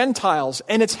to the Gentiles,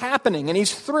 and it's happening, and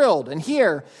he's thrilled. And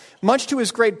here, much to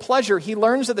his great pleasure, he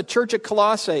learns that the church at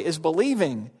Colossae is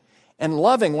believing and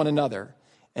loving one another,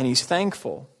 and he's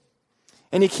thankful.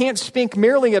 And he can't speak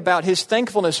merely about his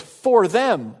thankfulness for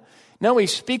them. No, he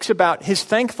speaks about his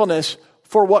thankfulness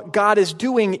for what God is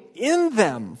doing in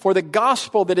them, for the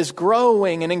gospel that is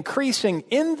growing and increasing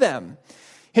in them.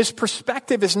 His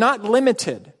perspective is not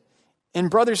limited. And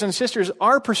brothers and sisters,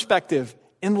 our perspective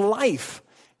in life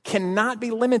cannot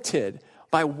be limited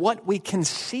by what we can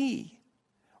see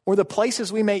or the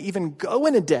places we may even go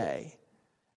in a day.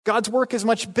 God's work is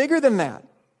much bigger than that.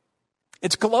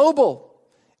 It's global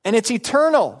and it's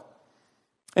eternal.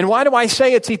 And why do I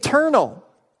say it's eternal?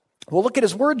 Well, look at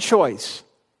his word choice.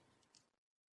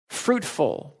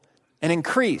 Fruitful and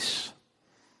increase.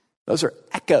 Those are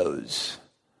echoes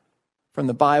from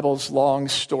the Bible's long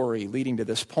story leading to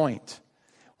this point.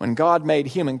 When God made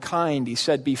humankind, he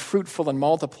said, be fruitful and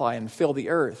multiply and fill the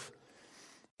earth.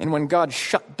 And when God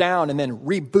shut down and then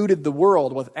rebooted the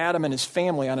world with Adam and his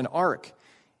family on an ark,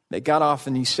 they got off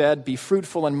and he said, be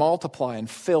fruitful and multiply and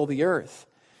fill the earth.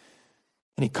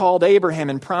 And he called Abraham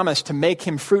and promised to make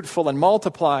him fruitful and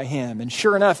multiply him. And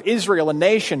sure enough, Israel, a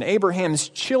nation, Abraham's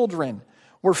children,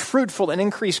 were fruitful and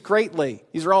increased greatly.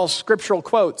 These are all scriptural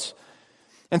quotes.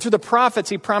 And through the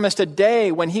prophets, he promised a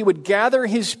day when he would gather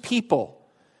his people.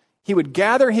 He would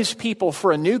gather his people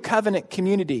for a new covenant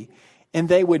community, and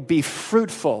they would be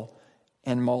fruitful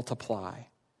and multiply.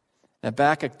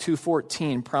 Habakkuk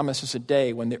 2:14 promises a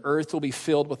day when the earth will be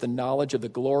filled with the knowledge of the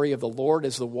glory of the Lord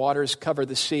as the waters cover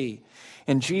the sea.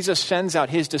 And Jesus sends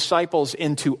out his disciples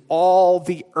into all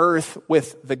the earth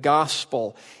with the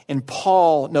gospel. And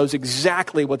Paul knows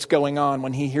exactly what's going on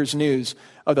when he hears news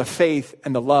of the faith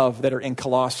and the love that are in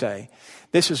Colossae.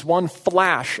 This is one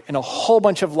flash in a whole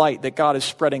bunch of light that God is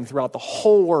spreading throughout the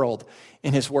whole world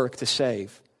in his work to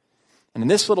save. And in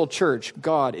this little church,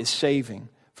 God is saving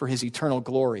for his eternal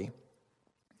glory.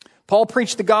 Paul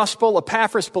preached the gospel,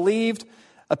 Epaphras believed.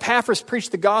 Epaphras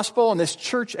preached the gospel, and this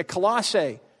church at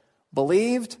Colossae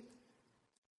believed.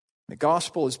 The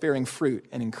gospel is bearing fruit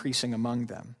and increasing among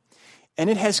them. And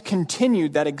it has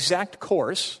continued that exact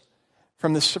course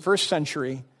from the first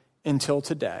century until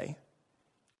today,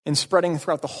 and spreading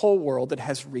throughout the whole world that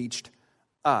has reached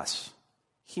us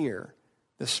here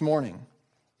this morning.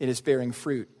 It is bearing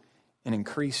fruit and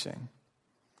increasing.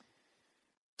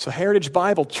 So Heritage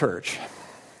Bible Church,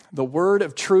 the word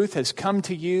of truth has come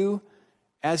to you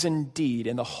as indeed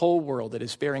in the whole world it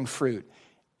is bearing fruit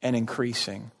and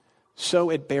increasing. So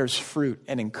it bears fruit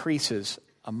and increases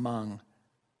among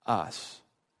us.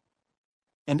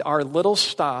 And our little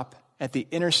stop at the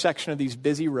intersection of these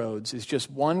busy roads is just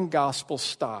one gospel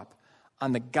stop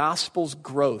on the gospel's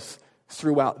growth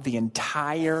throughout the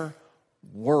entire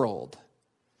world.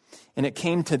 And it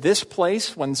came to this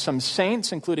place when some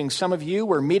saints, including some of you,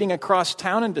 were meeting across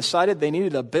town and decided they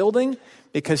needed a building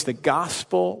because the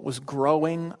gospel was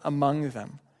growing among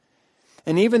them.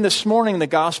 And even this morning, the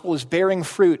gospel is bearing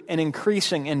fruit and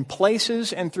increasing in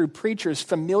places and through preachers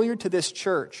familiar to this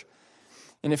church.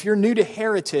 And if you're new to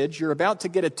Heritage, you're about to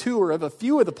get a tour of a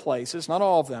few of the places, not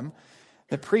all of them,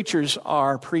 that preachers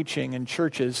are preaching and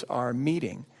churches are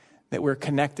meeting that we're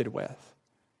connected with.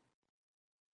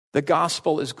 The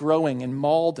gospel is growing in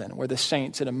Malden, where the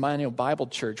saints at Emmanuel Bible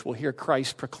Church will hear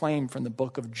Christ proclaimed from the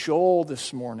book of Joel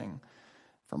this morning,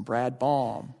 from Brad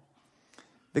Baum.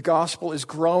 The gospel is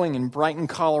growing in Brighton,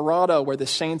 Colorado, where the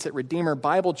saints at Redeemer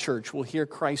Bible Church will hear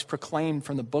Christ proclaimed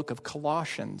from the book of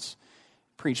Colossians,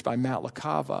 preached by Matt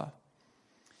LaCava.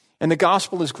 And the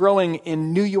gospel is growing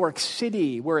in New York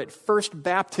City. We're at First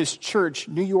Baptist Church,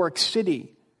 New York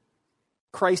City.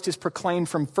 Christ is proclaimed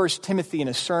from 1 Timothy in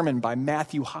a sermon by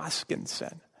Matthew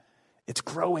Hoskinson. It's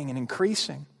growing and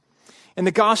increasing. And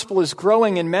the gospel is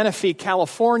growing in Menifee,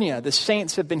 California. The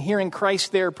saints have been hearing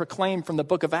Christ there proclaimed from the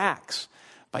book of Acts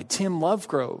by Tim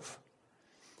Lovegrove.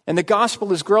 And the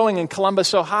gospel is growing in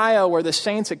Columbus, Ohio, where the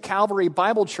saints at Calvary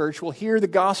Bible Church will hear the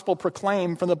gospel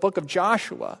proclaimed from the book of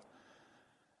Joshua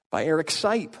by Eric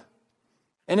Sipe.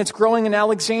 And it's growing in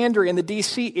Alexandria in the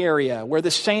D.C. area, where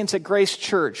the saints at Grace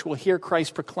Church will hear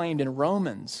Christ proclaimed in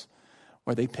Romans,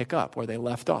 where they pick up where they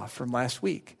left off from last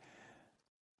week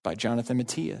by Jonathan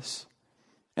Matthias.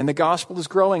 And the gospel is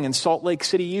growing in Salt Lake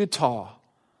City, Utah,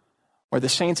 where the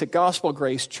saints at Gospel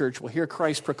Grace Church will hear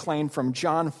Christ proclaimed from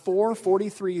John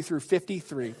 4:43 through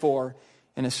 54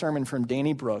 in a sermon from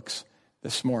Danny Brooks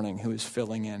this morning, who is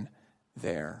filling in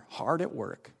there. Hard at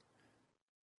work,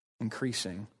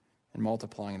 increasing and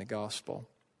multiplying the gospel.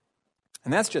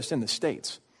 And that's just in the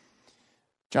States.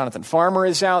 Jonathan Farmer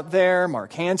is out there,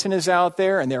 Mark Hansen is out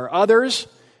there, and there are others.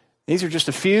 These are just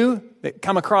a few that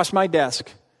come across my desk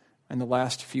in the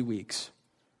last few weeks.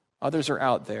 Others are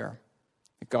out there.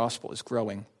 The gospel is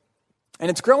growing. And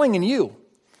it's growing in you.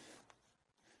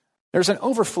 There's an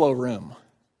overflow room.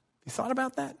 You thought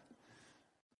about that?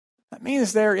 That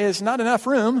means there is not enough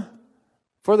room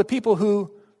for the people who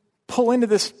pull into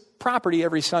this property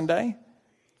every Sunday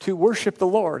to worship the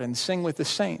Lord and sing with the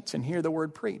saints and hear the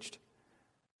word preached.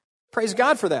 Praise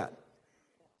God for that.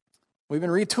 We've been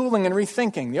retooling and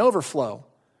rethinking the overflow.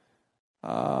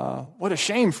 What a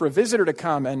shame for a visitor to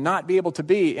come and not be able to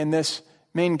be in this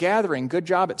main gathering. Good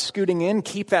job at scooting in.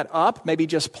 Keep that up. Maybe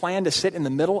just plan to sit in the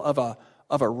middle of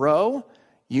a row.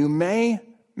 You may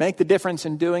make the difference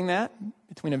in doing that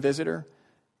between a visitor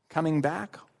coming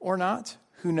back or not.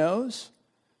 Who knows?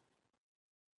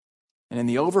 And in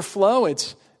the overflow,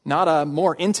 it's not a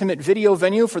more intimate video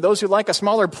venue for those who like a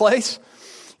smaller place.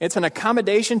 It's an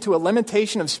accommodation to a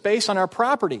limitation of space on our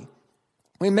property.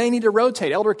 We may need to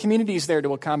rotate elder communities there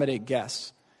to accommodate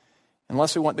guests.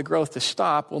 Unless we want the growth to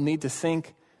stop, we'll need to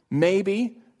think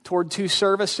maybe toward 2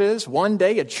 services, one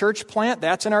day a church plant.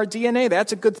 That's in our DNA.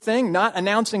 That's a good thing. Not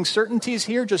announcing certainties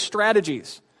here, just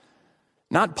strategies.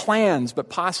 Not plans, but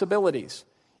possibilities.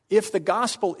 If the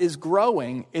gospel is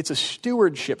growing, it's a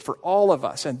stewardship for all of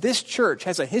us. And this church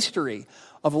has a history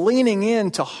of leaning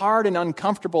into hard and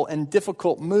uncomfortable and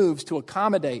difficult moves to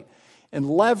accommodate and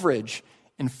leverage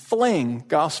and fling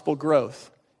gospel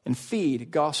growth and feed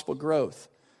gospel growth.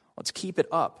 Let's keep it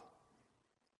up.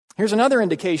 Here's another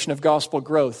indication of gospel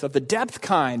growth, of the depth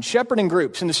kind. Shepherding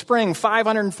groups. In the spring,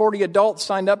 540 adults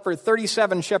signed up for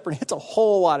 37 shepherding. It's a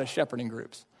whole lot of shepherding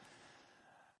groups.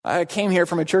 I came here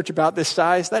from a church about this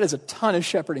size. That is a ton of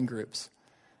shepherding groups.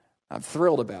 I'm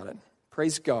thrilled about it.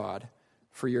 Praise God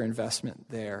for your investment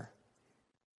there.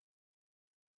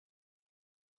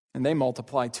 And they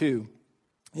multiply too.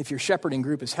 If your shepherding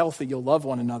group is healthy, you'll love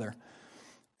one another.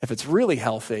 If it's really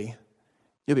healthy,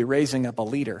 you'll be raising up a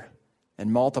leader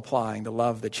and multiplying the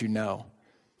love that you know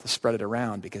to spread it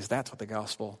around, because that's what the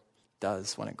gospel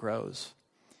does when it grows.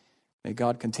 May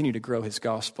God continue to grow his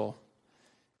gospel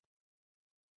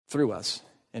through us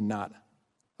and not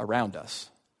around us,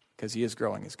 because he is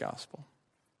growing his gospel.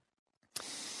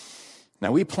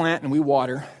 Now, we plant and we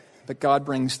water, but God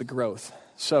brings the growth.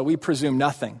 So we presume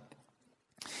nothing.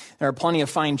 There are plenty of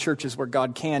fine churches where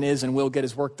God can, is, and will get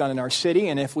his work done in our city.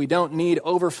 And if we don't need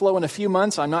overflow in a few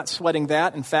months, I'm not sweating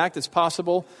that. In fact, it's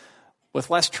possible with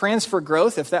less transfer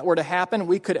growth, if that were to happen,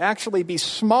 we could actually be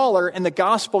smaller and the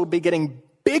gospel be getting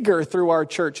bigger through our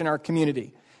church and our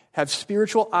community. Have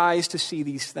spiritual eyes to see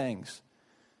these things.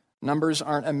 Numbers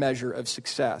aren't a measure of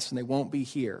success, and they won't be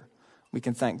here. We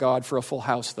can thank God for a full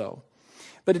house, though.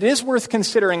 But it is worth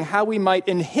considering how we might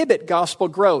inhibit gospel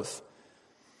growth.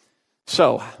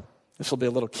 So, this will be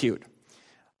a little cute.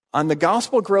 On the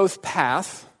gospel growth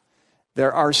path,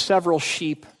 there are several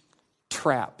sheep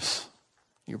traps.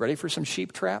 You ready for some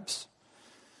sheep traps?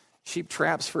 Sheep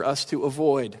traps for us to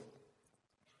avoid.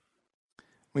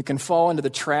 We can fall into the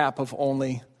trap of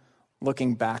only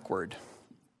looking backward.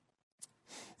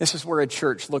 This is where a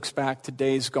church looks back to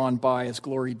days gone by as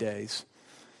glory days.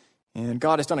 And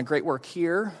God has done a great work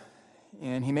here,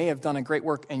 and he may have done a great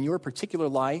work in your particular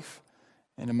life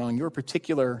and among your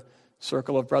particular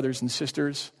circle of brothers and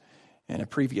sisters in a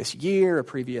previous year, a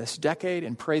previous decade,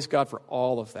 and praise God for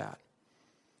all of that.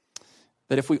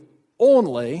 But if we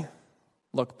only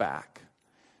look back,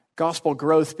 gospel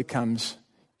growth becomes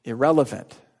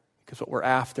irrelevant, because what we're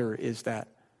after is that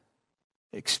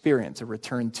experience a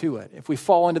return to it. If we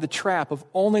fall into the trap of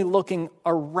only looking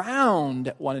around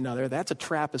at one another, that's a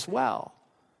trap as well.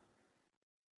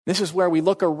 This is where we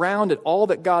look around at all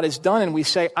that God has done and we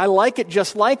say, I like it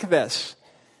just like this.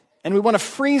 And we want to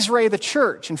freeze-ray the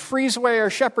church and freeze-ray our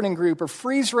shepherding group or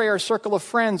freeze-ray our circle of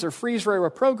friends or freeze-ray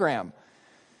our program.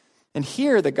 And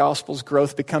here the gospel's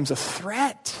growth becomes a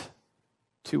threat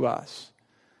to us.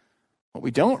 What we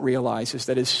don't realize is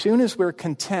that as soon as we're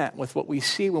content with what we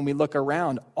see when we look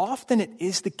around, often it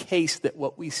is the case that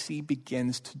what we see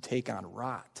begins to take on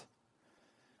rot.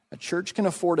 A church can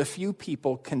afford a few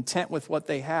people content with what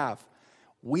they have.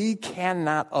 We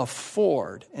cannot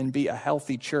afford and be a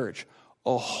healthy church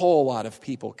a whole lot of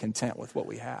people content with what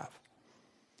we have.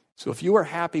 So if you are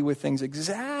happy with things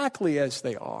exactly as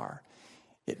they are,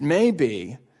 it may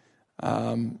be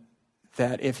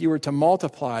that if you were to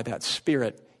multiply that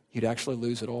spirit, you'd actually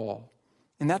lose it all.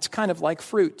 And that's kind of like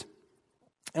fruit.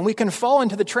 And we can fall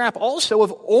into the trap also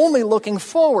of only looking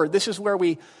forward. This is where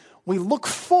we look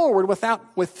forward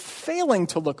with failing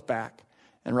to look back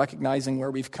and recognizing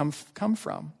where we've come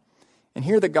from. And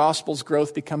here the gospel's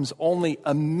growth becomes only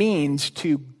a means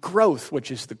to growth, which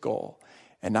is the goal,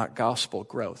 and not gospel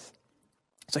growth.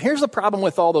 So here's the problem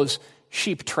with all those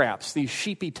sheep traps, these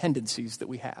sheepy tendencies that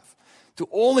we have, to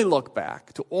only look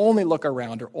back, to only look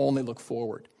around, or only look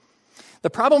forward. The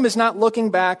problem is not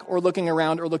looking back or looking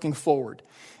around or looking forward,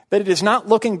 but it is not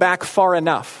looking back far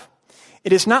enough.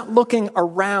 It is not looking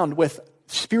around with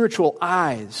spiritual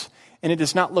eyes, and it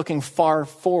is not looking far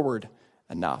forward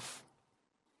enough.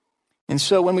 And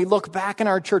so when we look back in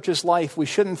our church's life, we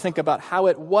shouldn't think about how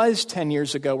it was 10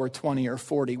 years ago or 20 or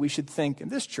 40. We should think in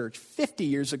this church 50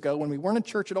 years ago when we weren't a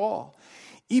church at all.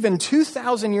 Even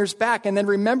 2,000 years back, and then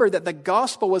remember that the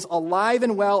gospel was alive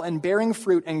and well and bearing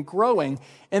fruit and growing,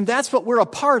 and that's what we're a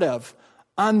part of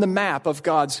on the map of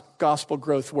God's gospel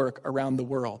growth work around the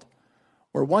world.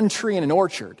 We're one tree in an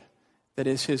orchard that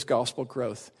is his gospel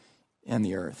growth in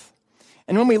the earth.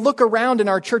 And when we look around in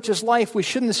our church's life, we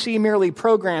shouldn't see merely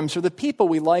programs or the people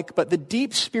we like, but the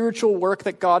deep spiritual work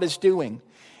that God is doing.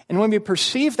 And when we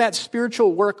perceive that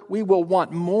spiritual work, we will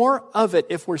want more of it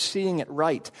if we're seeing it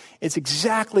right. It's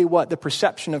exactly what the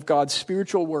perception of God's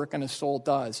spiritual work in a soul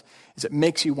does, is it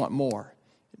makes you want more.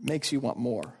 It makes you want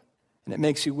more. And it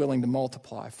makes you willing to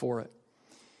multiply for it.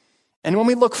 And when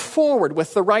we look forward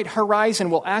with the right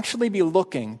horizon, we'll actually be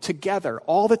looking together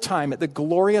all the time at the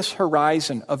glorious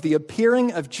horizon of the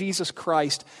appearing of Jesus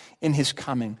Christ in his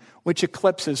coming, which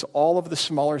eclipses all of the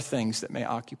smaller things that may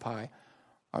occupy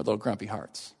our little grumpy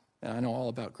hearts. And I know all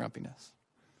about grumpiness.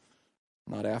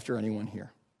 I'm not after anyone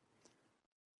here.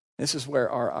 This is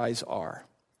where our eyes are.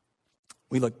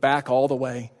 We look back all the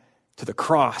way to the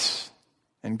cross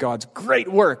and God's great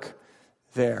work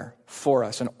there for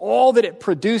us and all that it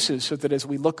produces, so that as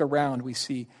we look around, we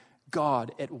see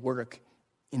God at work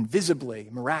invisibly,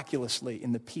 miraculously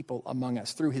in the people among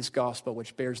us through his gospel,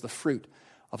 which bears the fruit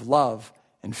of love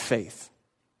and faith.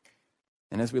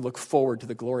 And as we look forward to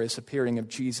the glorious appearing of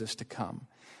Jesus to come,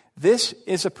 this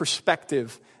is a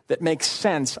perspective that makes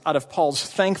sense out of Paul's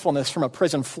thankfulness from a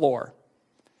prison floor.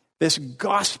 This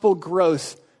gospel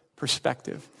growth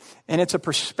perspective. And it's a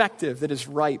perspective that is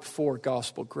ripe for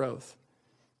gospel growth.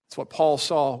 It's what Paul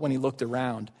saw when he looked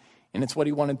around, and it's what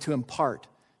he wanted to impart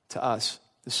to us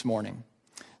this morning.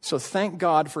 So thank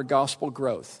God for gospel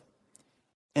growth,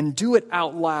 and do it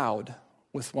out loud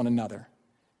with one another,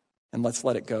 and let's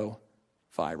let it go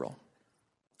viral.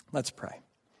 Let's pray.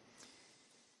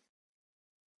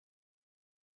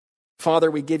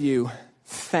 Father, we give you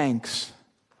thanks.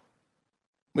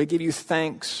 We give you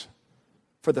thanks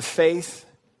for the faith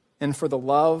and for the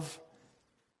love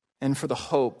and for the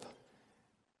hope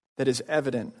that is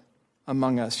evident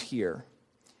among us here,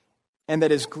 and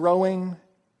that is growing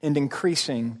and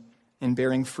increasing and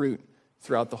bearing fruit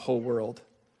throughout the whole world.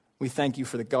 We thank you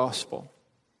for the gospel.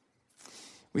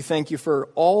 We thank you for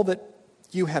all that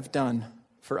you have done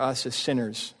for us as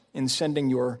sinners in sending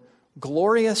your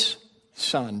glorious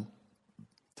Son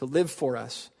to live for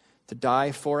us, to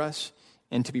die for us,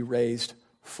 and to be raised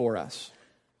for us.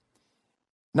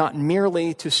 Not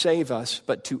merely to save us,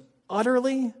 but to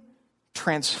utterly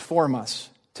transform us,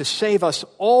 to save us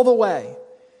all the way,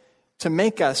 to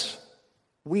make us,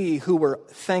 we who were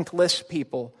thankless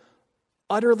people,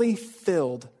 utterly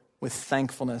filled with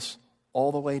thankfulness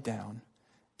all the way down,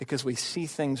 because we see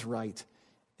things right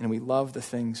and we love the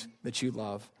things that you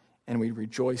love, and we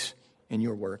rejoice in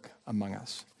your work among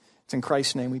us. It's in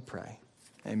Christ's name we pray.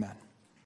 Amen.